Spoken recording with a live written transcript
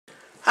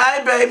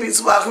Hi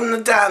babies, welcome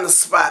to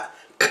DONNA'S.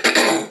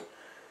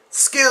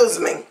 Excuse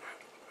me.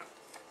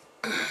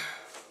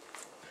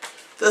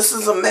 This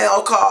is a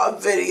mail call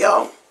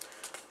video.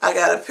 I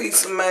got a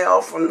piece of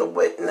mail from the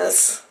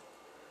Witness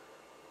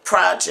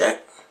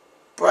Project,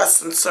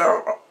 Breast and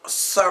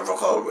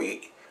Cervical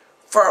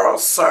Referral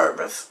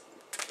Service.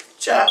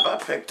 Job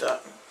I picked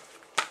up.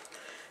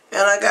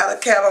 And I got a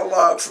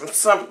catalog from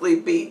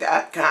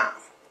simplybee.com.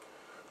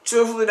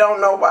 Truthfully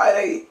don't know why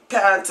they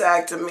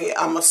contacted me.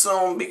 I'm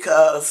assuming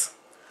because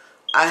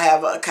I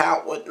have an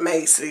account with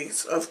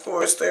Macy's. Of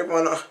course, they're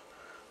going to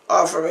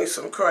offer me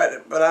some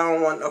credit, but I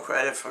don't want no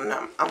credit from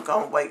them. I'm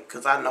going to wait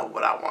because I know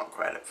what I want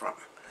credit from.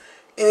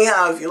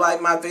 Anyhow, if you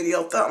like my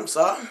video, thumbs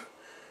up.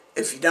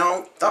 If you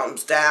don't,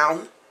 thumbs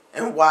down.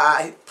 And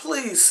why,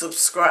 please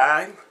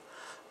subscribe.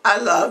 I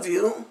love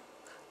you.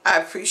 I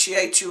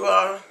appreciate you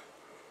all.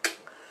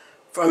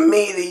 From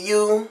me to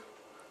you,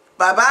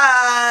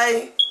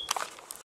 bye-bye.